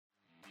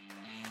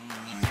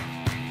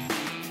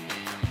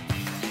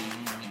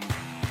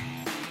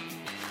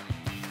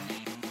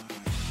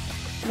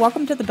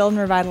Welcome to the Build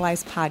and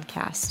Revitalize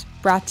podcast,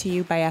 brought to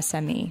you by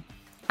SME.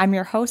 I'm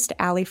your host,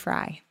 Allie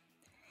Fry.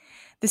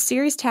 The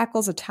series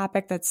tackles a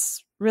topic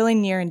that's really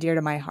near and dear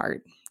to my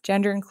heart,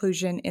 gender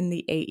inclusion in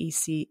the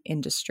AEC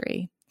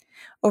industry.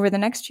 Over the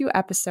next few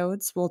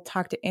episodes, we'll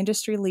talk to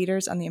industry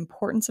leaders on the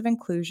importance of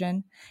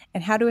inclusion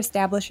and how to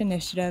establish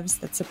initiatives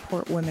that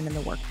support women in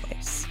the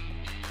workplace.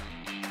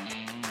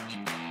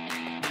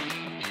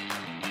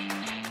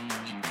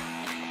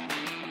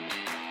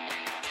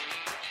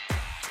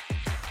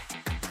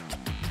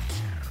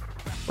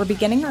 We're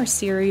beginning our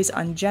series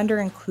on gender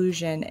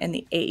inclusion in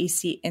the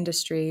AEC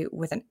industry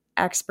with an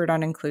expert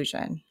on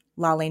inclusion,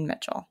 Lauline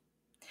Mitchell.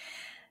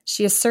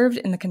 She has served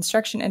in the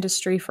construction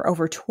industry for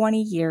over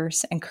 20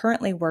 years and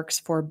currently works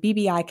for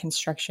BBI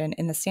Construction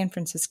in the San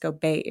Francisco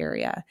Bay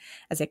Area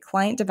as a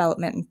client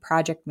development and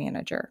project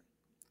manager.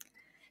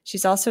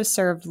 She's also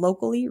served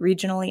locally,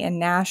 regionally, and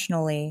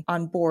nationally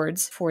on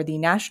boards for the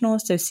National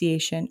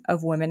Association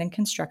of Women in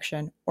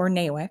Construction, or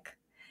NAWIC,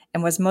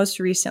 and was most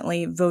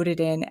recently voted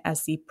in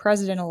as the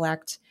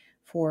president-elect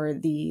for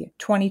the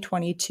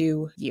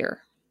 2022 year.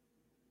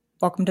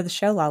 Welcome to the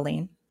show,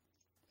 Lauline.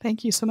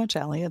 Thank you so much,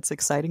 Allie. It's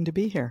exciting to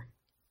be here.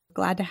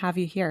 Glad to have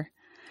you here.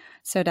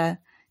 So to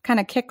kind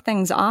of kick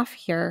things off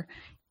here,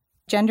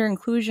 gender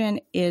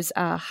inclusion is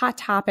a hot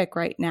topic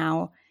right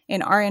now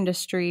in our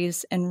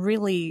industries and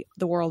really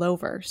the world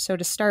over. So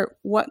to start,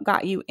 what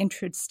got you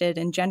interested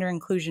in gender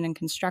inclusion in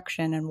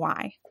construction and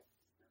why?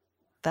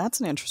 That's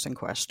an interesting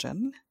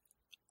question.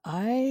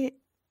 I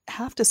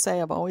have to say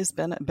I've always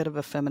been a bit of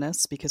a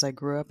feminist because I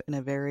grew up in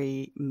a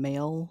very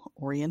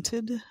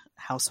male-oriented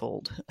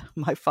household.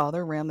 My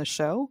father ran the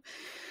show.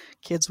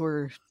 Kids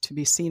were to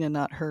be seen and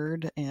not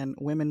heard, and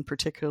women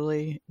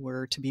particularly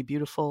were to be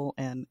beautiful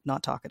and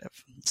not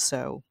talkative.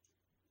 So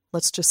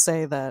let's just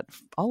say that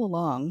all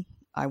along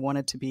I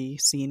wanted to be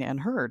seen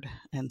and heard.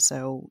 And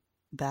so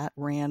that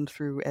ran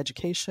through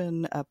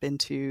education up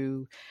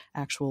into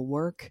actual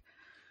work,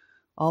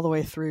 all the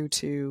way through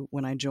to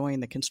when I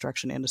joined the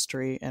construction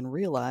industry and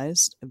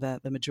realized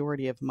that the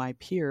majority of my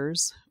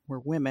peers were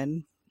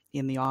women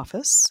in the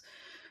office,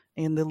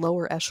 in the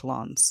lower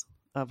echelons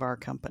of our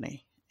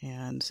company.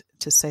 And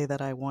to say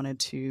that I wanted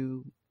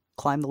to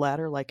climb the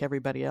ladder like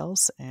everybody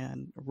else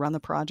and run the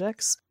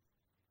projects,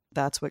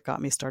 that's what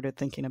got me started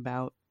thinking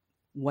about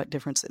what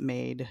difference it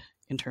made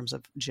in terms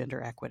of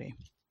gender equity.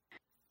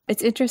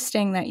 It's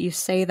interesting that you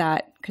say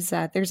that because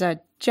there's a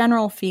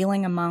general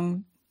feeling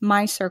among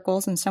my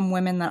circles and some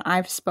women that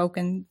I've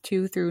spoken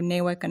to through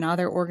NAWIC and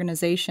other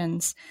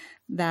organizations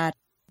that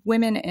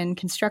women in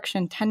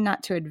construction tend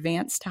not to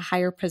advance to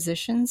higher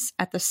positions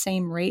at the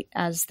same rate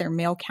as their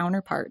male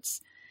counterparts.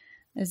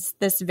 Is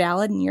this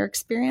valid in your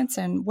experience?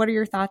 And what are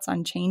your thoughts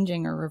on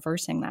changing or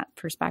reversing that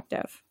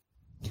perspective?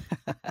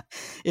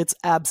 It's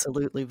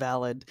absolutely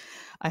valid.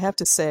 I have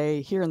to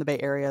say, here in the Bay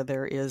Area,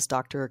 there is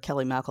Dr.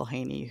 Kelly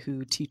McElhaney,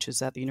 who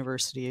teaches at the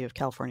University of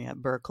California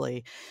at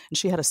Berkeley. And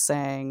she had a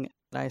saying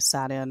that I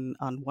sat in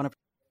on one of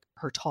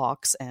her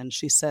talks, and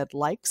she said,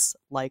 likes,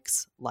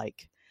 likes,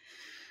 like.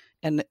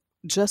 And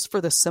just for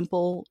the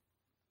simple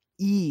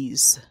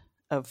ease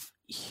of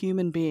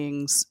human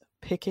beings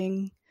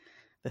picking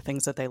the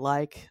things that they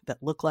like,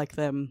 that look like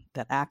them,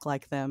 that act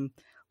like them,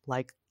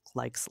 like,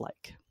 likes,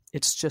 like.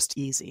 It's just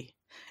easy.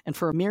 And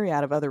for a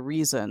myriad of other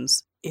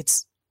reasons,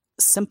 it's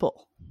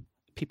simple.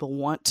 People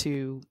want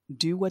to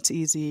do what's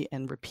easy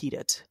and repeat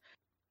it.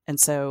 And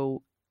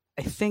so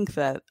I think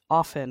that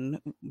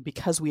often,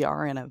 because we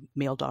are in a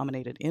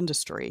male-dominated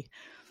industry,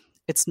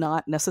 it's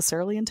not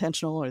necessarily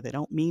intentional or they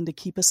don't mean to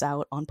keep us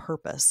out on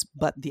purpose.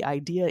 But the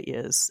idea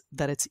is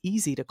that it's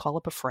easy to call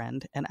up a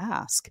friend and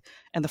ask.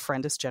 And the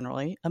friend is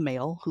generally a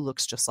male who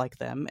looks just like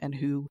them and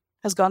who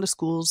has gone to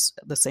schools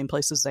the same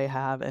places they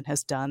have and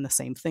has done the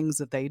same things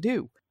that they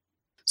do.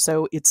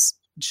 So it's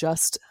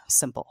just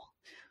simple.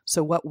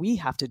 So what we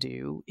have to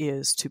do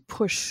is to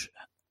push,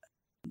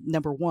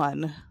 number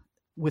one,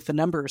 with the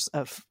numbers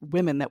of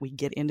women that we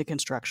get into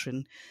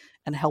construction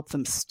and help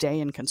them stay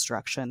in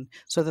construction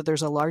so that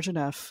there's a large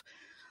enough,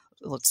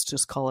 let's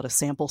just call it a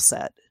sample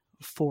set,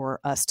 for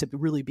us to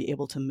really be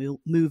able to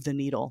move the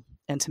needle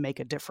and to make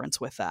a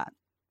difference with that.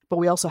 But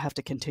we also have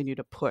to continue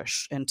to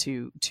push and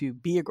to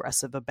be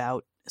aggressive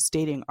about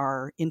stating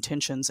our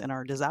intentions and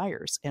our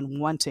desires and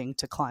wanting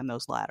to climb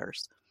those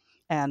ladders.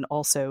 And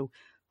also,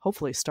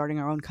 hopefully, starting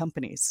our own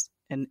companies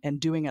and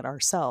doing it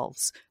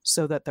ourselves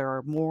so that there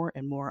are more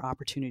and more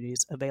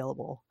opportunities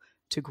available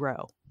to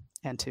grow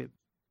and to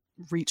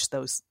reach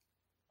those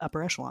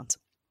upper echelons.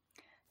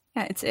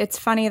 Yeah, it's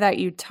funny that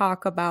you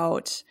talk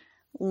about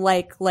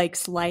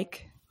likes,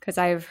 because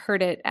I've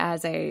heard it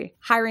as a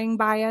hiring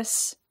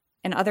bias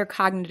and other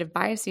cognitive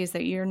biases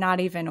that you're not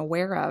even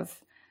aware of.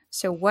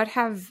 So what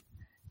have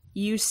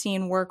you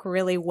seen work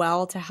really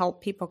well to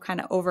help people kind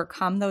of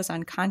overcome those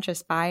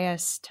unconscious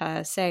bias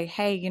to say,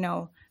 hey,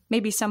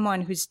 maybe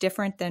someone who's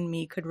different than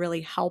me could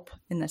really help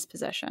in this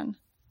position?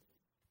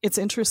 It's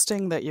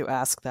interesting that you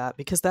ask that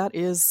because that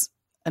is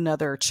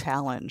another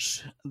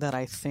challenge that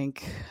I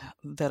think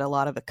that a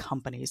lot of the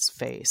companies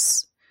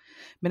face.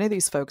 Many of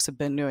these folks have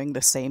been doing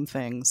the same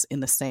things in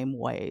the same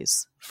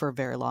ways for a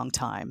very long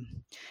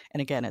time.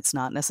 And again, it's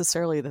not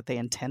necessarily that they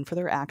intend for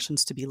their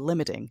actions to be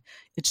limiting.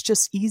 It's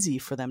just easy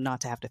for them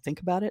not to have to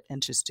think about it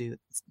and just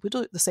we'll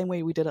do it the same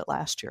way we did it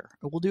last year,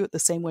 or we'll do it the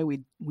same way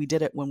we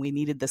did it when we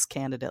needed this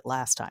candidate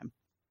last time.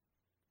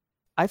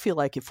 I feel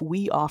like if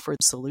we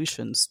offered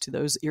solutions to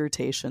those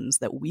irritations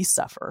that we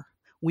suffer,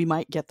 we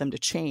might get them to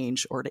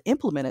change or to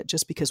implement it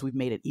just because we've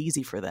made it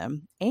easy for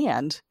them.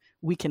 And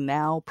we can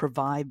now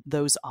provide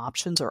those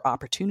options or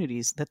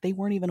opportunities that they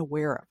weren't even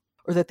aware of,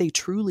 or that they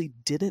truly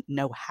didn't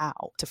know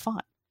how to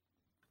find.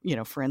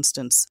 For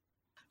instance,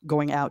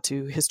 going out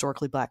to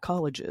historically Black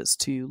colleges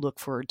to look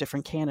for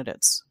different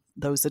candidates,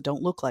 those that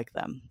don't look like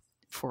them,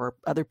 for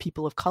other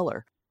people of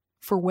color,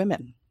 for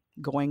women,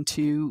 going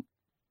to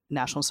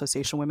National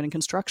Association of Women in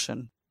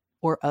Construction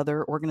or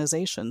other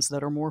organizations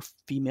that are more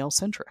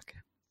female-centric.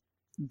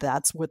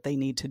 That's what they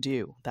need to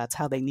do. That's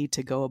how they need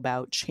to go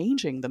about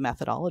changing the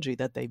methodology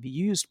that they've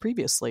used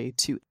previously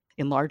to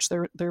enlarge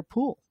their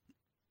pool.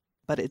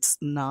 But it's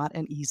not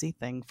an easy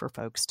thing for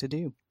folks to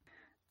do.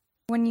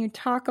 When you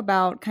talk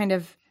about kind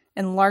of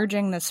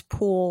enlarging this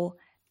pool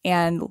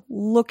and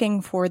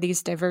looking for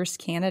these diverse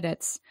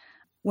candidates,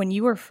 when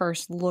you were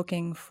first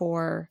looking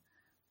for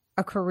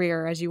a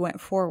career as you went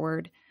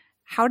forward,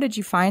 how did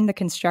you find the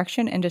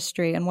construction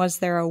industry? And was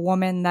there a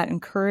woman that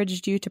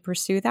encouraged you to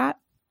pursue that?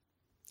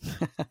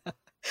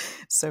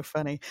 So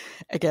funny.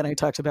 Again, I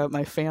talked about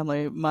my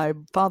family. My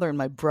father and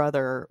my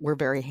brother were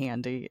very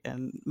handy,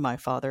 and my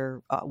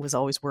father was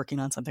always working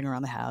on something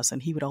around the house,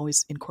 and he would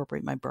always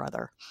incorporate my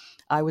brother.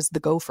 I was the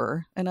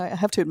gopher, and I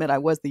have to admit I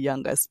was the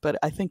youngest, but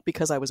I think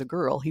because I was a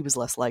girl, he was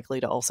less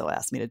likely to also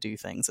ask me to do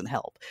things and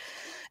help.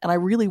 And I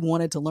really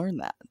wanted to learn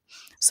that.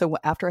 So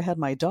after I had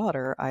my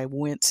daughter, I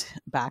went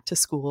back to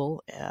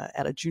school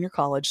at a junior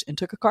college and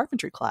took a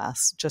carpentry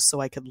class just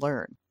so I could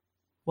learn.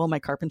 Well, my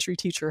carpentry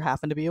teacher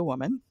happened to be a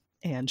woman,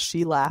 and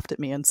she laughed at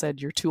me and said,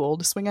 "You're too old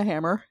to swing a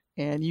hammer,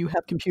 and you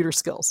have computer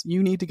skills.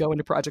 You need to go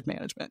into project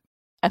management."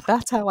 And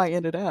that's how I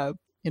ended up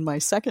in my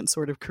second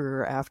sort of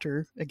career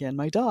after, again,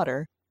 my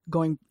daughter,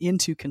 going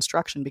into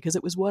construction, because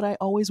it was what I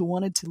always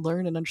wanted to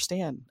learn and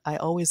understand. I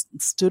always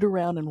stood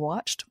around and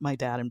watched my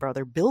dad and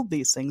brother build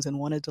these things and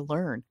wanted to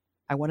learn.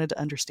 I wanted to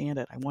understand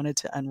it. I wanted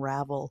to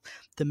unravel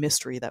the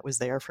mystery that was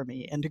there for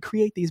me and to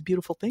create these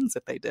beautiful things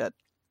that they did.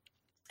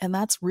 And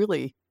that's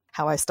really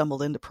how I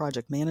stumbled into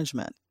project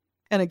management.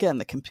 And again,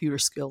 the computer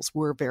skills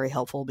were very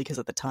helpful because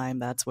at the time,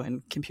 that's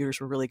when computers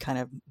were really kind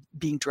of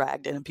being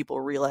dragged in and people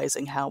were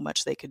realizing how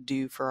much they could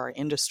do for our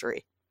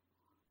industry.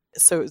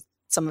 So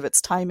some of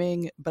it's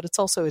timing, but it's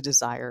also a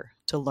desire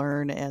to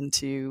learn and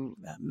to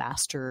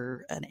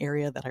master an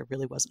area that I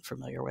really wasn't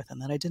familiar with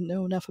and that I didn't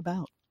know enough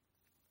about.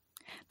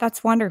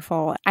 That's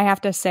wonderful. I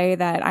have to say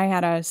that I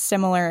had a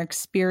similar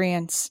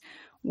experience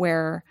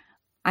where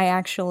I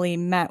actually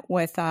met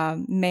with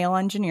a male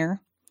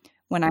engineer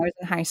when I was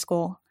in high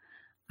school.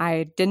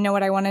 I didn't know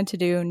what I wanted to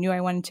do, knew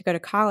I wanted to go to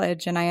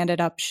college, and I ended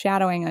up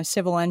shadowing a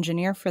civil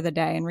engineer for the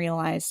day and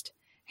realized,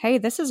 hey,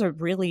 this is a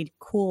really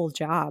cool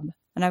job,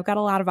 and I've got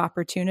a lot of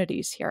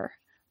opportunities here.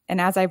 And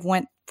as I've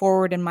went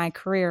forward in my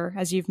career,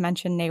 as you've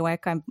mentioned NAWIC,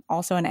 I'm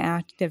also an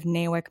active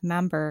NAWIC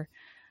member.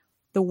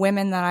 The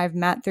women that I've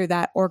met through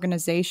that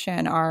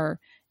organization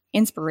are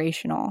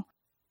inspirational.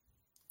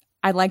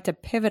 I'd like to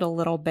pivot a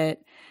little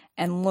bit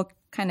and look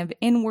kind of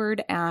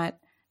inward at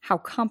how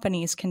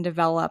companies can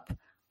develop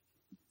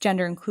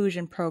gender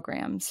inclusion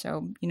programs.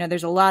 So,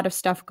 there's a lot of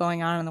stuff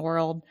going on in the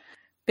world,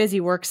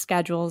 busy work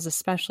schedules,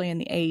 especially in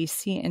the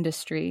AEC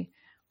industry.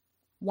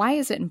 Why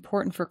is it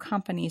important for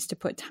companies to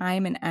put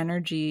time and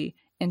energy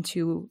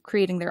into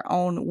creating their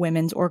own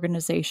women's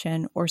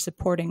organization or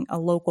supporting a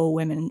local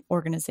women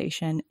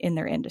organization in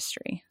their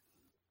industry?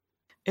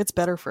 It's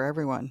better for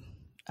everyone.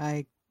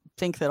 I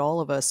think that all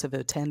of us have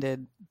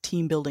attended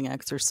team building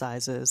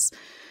exercises.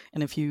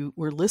 And if you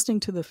were listening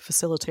to the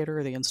facilitator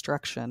or the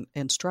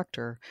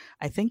instructor,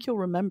 I think you'll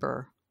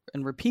remember,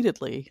 and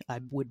repeatedly,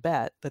 I would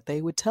bet, that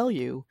they would tell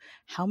you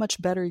how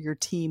much better your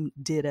team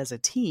did as a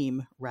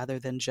team rather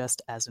than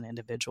just as an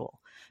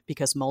individual.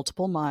 Because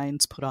multiple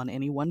minds put on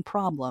any one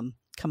problem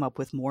come up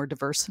with more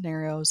diverse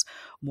scenarios,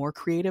 more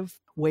creative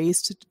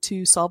ways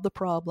to solve the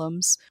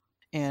problems.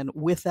 And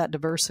with that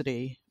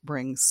diversity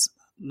brings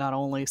not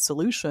only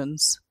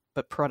solutions,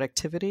 but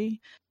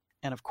productivity.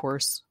 And of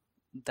course,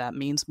 that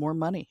means more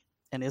money.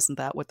 And isn't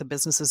that what the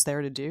business is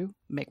there to do?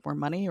 Make more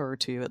money, or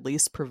to at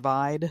least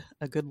provide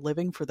a good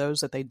living for those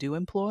that they do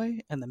employ,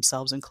 and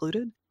themselves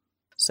included?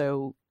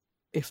 So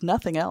if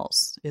nothing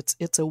else,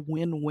 it's a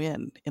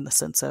win-win in the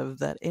sense of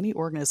that any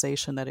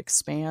organization that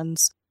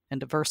expands and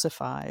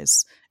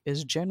diversifies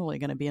is generally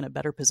going to be in a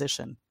better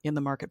position in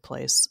the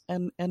marketplace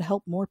and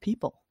help more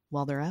people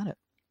while they're at it.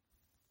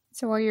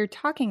 So while you're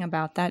talking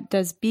about that,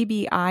 does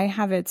BBI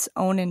have its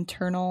own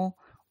internal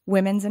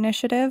women's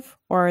initiative,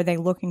 or are they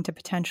looking to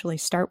potentially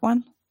start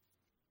one?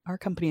 Our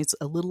company is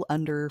a little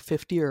under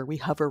 50, or we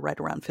hover right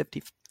around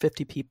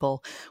 50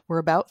 people. We're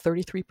about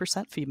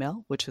 33%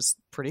 female, which is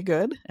pretty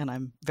good, and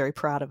I'm very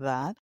proud of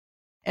that.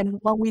 And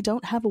while we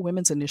don't have a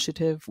women's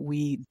initiative,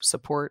 we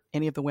support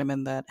any of the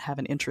women that have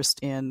an interest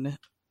in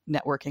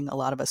networking. A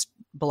lot of us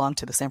belong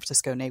to the San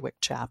Francisco NAWIC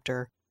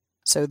chapter.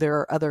 So there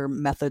are other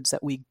methods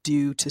that we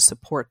do to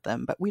support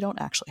them, but we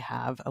don't actually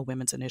have a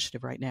women's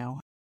initiative right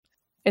now.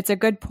 It's a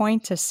good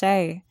point to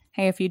say,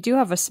 hey, if you do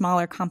have a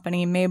smaller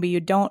company, maybe you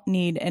don't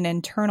need an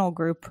internal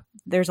group.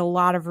 There's a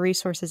lot of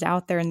resources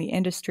out there in the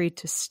industry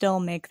to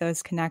still make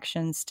those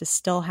connections, to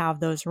still have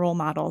those role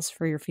models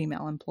for your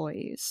female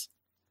employees.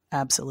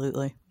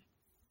 Absolutely.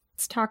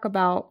 Let's talk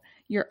about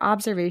your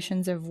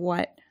observations of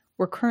what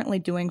we're currently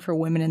doing for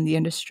women in the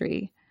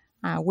industry.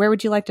 Where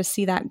would you like to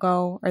see that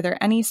go? Are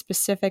there any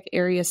specific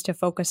areas to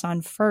focus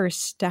on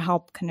first to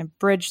help kind of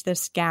bridge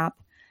this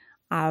gap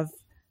of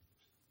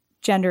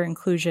gender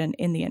inclusion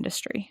in the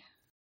industry?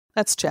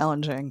 That's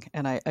challenging,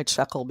 and I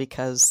chuckle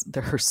because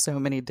there are so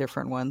many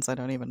different ones. I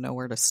don't even know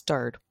where to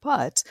start.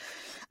 But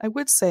I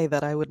would say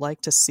that I would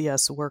like to see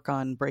us work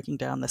on breaking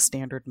down the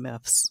standard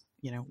myths.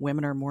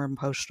 Women are more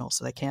emotional,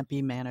 so they can't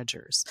be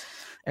managers.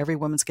 Every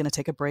woman's going to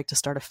take a break to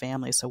start a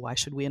family, so why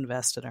should we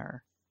invest in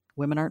her?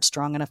 Women aren't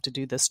strong enough to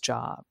do this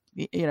job.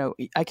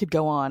 I could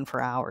go on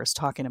for hours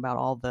talking about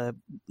all the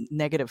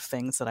negative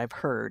things that I've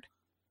heard.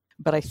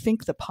 But I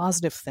think the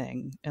positive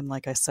thing, and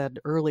like I said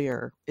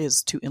earlier,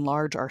 is to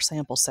enlarge our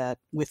sample set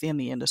within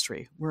the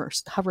industry. We're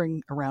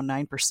hovering around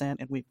 9%,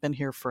 and we've been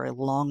here for a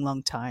long,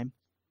 long time.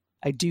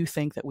 I do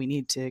think that we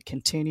need to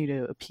continue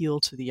to appeal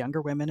to the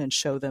younger women and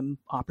show them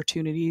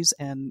opportunities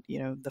and,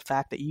 the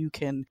fact that you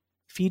can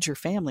feed your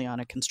family on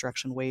a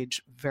construction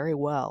wage very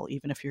well,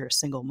 even if you're a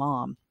single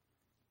mom.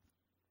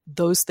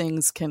 Those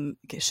things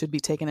should be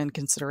taken into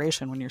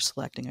consideration when you're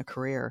selecting a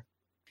career.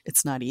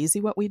 It's not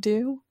easy what we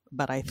do,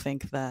 but I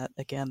think that,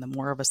 again, the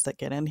more of us that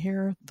get in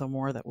here, the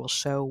more that will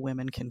show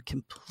women can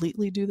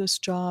completely do this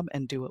job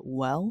and do it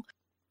well.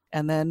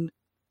 And then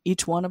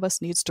each one of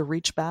us needs to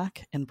reach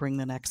back and bring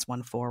the next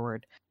one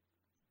forward.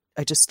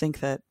 I just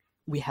think that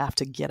we have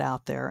to get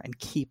out there and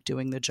keep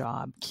doing the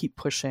job, keep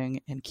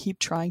pushing, and keep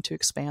trying to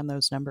expand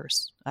those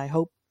numbers. I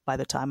hope by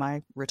the time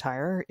I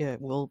retire,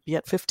 it will be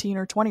at 15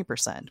 or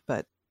 20%.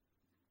 But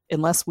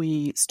unless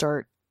we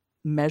start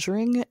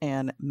measuring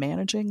and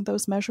managing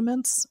those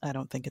measurements, I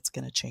don't think it's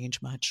going to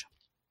change much.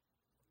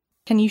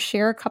 Can you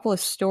share a couple of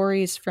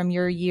stories from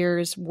your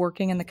years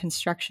working in the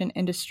construction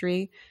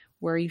industry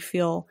where you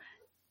feel,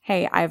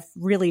 hey, I've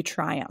really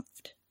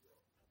triumphed?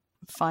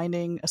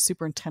 Finding a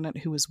superintendent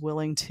who was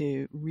willing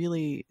to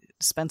really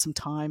spend some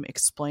time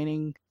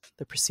explaining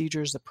the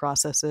procedures, the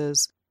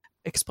processes,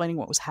 explaining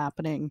what was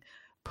happening,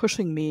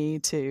 pushing me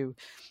to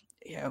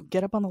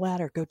get up on the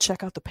ladder, go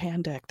check out the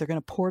pan deck. They're going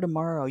to pour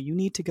tomorrow. You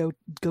need to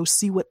go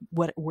see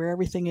where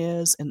everything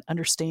is and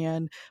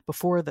understand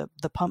before the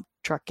pump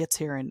truck gets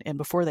here and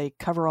before they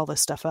cover all this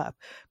stuff up.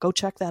 Go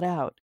check that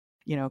out.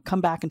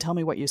 Come back and tell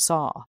me what you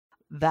saw.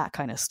 That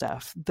kind of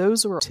stuff.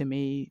 Those were, to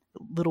me,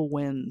 little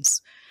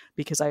wins,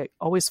 because I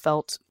always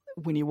felt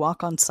when you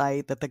walk on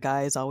site that the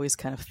guys always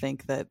kind of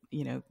think that,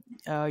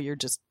 oh, you're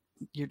just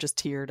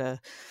here to,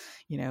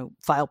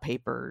 file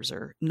papers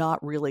or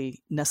not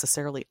really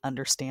necessarily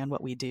understand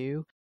what we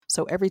do.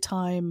 So every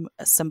time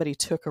somebody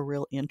took a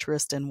real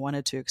interest and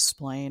wanted to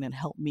explain and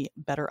help me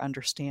better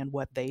understand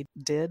what they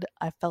did,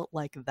 I felt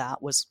like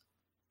that was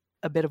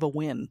a bit of a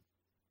win.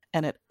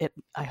 And it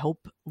I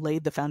hope,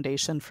 laid the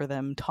foundation for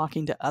them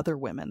talking to other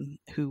women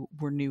who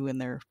were new in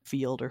their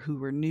field or who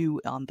were new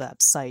on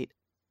that site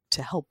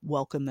to help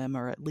welcome them,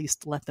 or at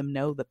least let them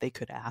know that they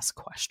could ask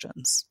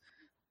questions.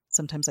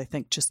 Sometimes I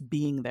think just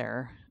being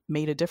there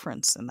made a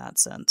difference in that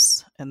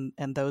sense. And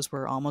those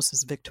were almost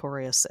as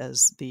victorious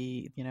as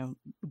the,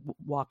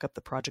 walk up the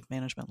project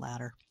management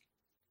ladder.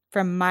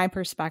 From my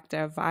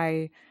perspective,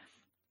 I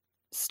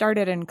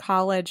started in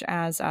college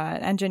as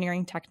an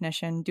engineering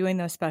technician doing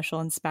those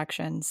special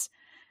inspections.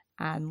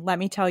 And let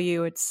me tell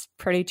you, it's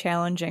pretty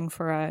challenging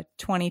for a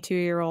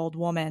 22-year-old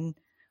woman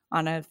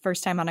on a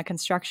first time on a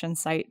construction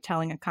site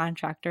telling a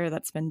contractor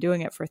that's been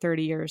doing it for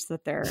 30 years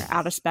that they're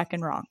out of spec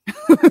and wrong.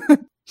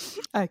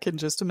 I can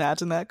just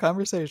imagine that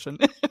conversation.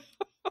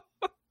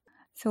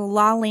 So,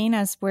 Lauline,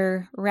 as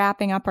we're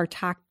wrapping up our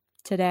talk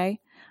today,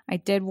 I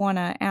did want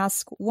to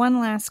ask one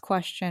last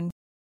question.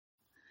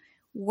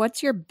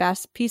 What's your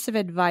best piece of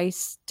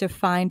advice to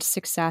find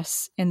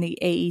success in the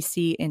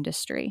AEC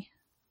industry?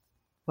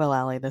 Well,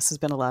 Allie, this has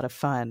been a lot of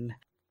fun.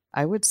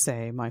 I would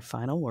say my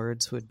final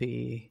words would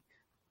be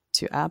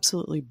to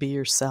absolutely be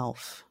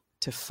yourself,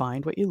 to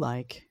find what you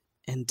like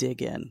and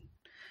dig in,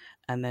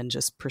 and then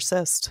just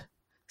persist.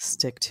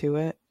 Stick to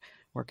it,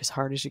 work as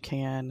hard as you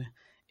can,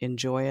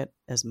 enjoy it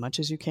as much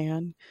as you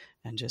can,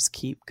 and just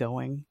keep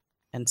going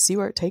and see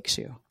where it takes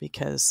you.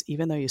 Because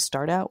even though you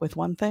start out with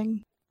one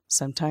thing,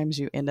 sometimes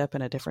you end up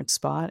in a different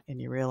spot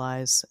and you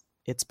realize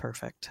it's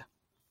perfect.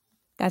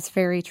 That's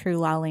very true,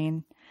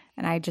 Lauline.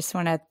 And I just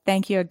want to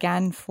thank you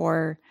again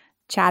for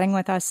chatting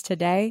with us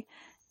today,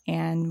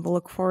 and we'll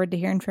look forward to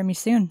hearing from you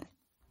soon.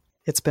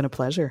 It's been a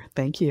pleasure.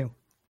 Thank you.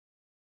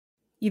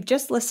 You've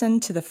just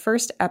listened to the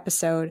first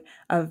episode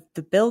of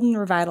the Build and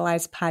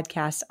Revitalize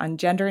podcast on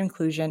gender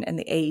inclusion in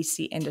the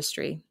AEC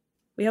industry.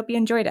 We hope you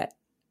enjoyed it.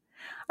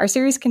 Our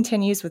series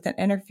continues with an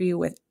interview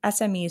with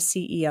SME's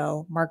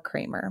CEO, Mark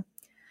Kramer.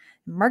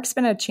 Mark's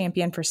been a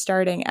champion for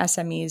starting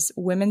SME's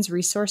Women's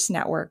Resource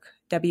Network,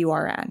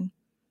 WRN.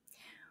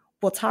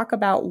 We'll talk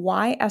about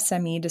why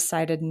SME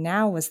decided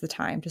now was the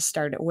time to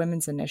start a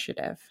women's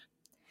initiative.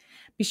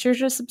 Be sure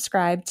to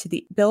subscribe to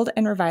the Build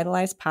and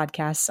Revitalize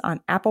podcasts on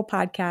Apple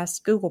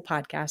Podcasts, Google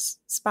Podcasts,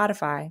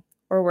 Spotify,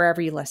 or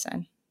wherever you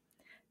listen.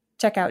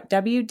 Check out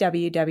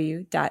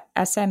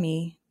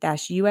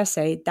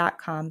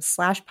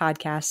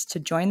www.sme-usa.com/podcast to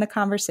join the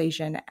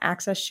conversation,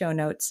 access show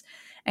notes,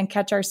 and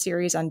catch our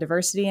series on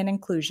diversity and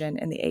inclusion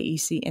in the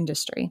AEC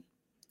industry.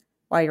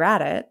 While you're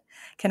at it,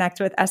 connect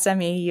with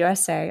SME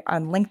USA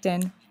on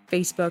LinkedIn,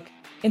 Facebook,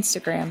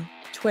 Instagram,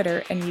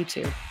 Twitter, and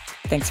YouTube.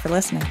 Thanks for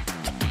listening.